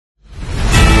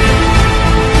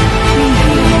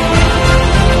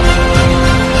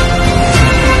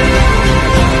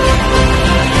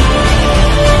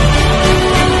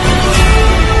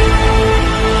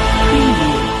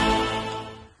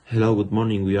good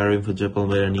morning. We are in for Japan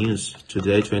News.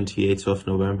 Today, 28th of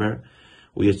November,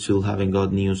 we still haven't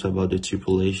got news about the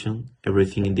tripulation.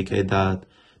 Everything indicates that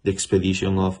the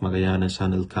expedition of Magallanes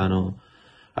and Elcano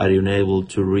are unable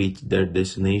to reach their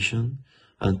destination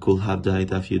and could have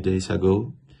died a few days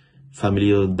ago.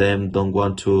 Family of them don't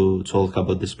want to talk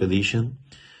about the expedition.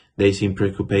 They seem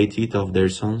preoccupied of their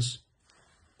sons.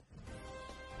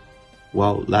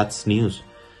 Wow, that's news.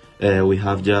 We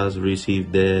have just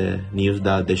received the news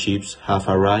that the ships have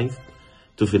arrived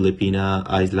to Filipina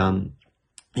Island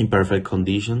in perfect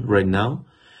condition right now.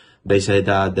 They say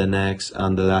that the next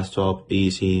and the last stop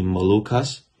is in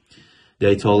Moluccas.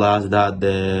 They told us that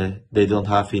they don't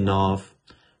have enough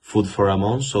food for a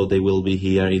month, so they will be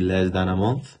here in less than a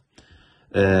month.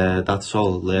 That's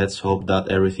all. Let's hope that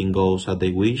everything goes as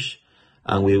they wish,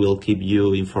 and we will keep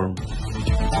you informed.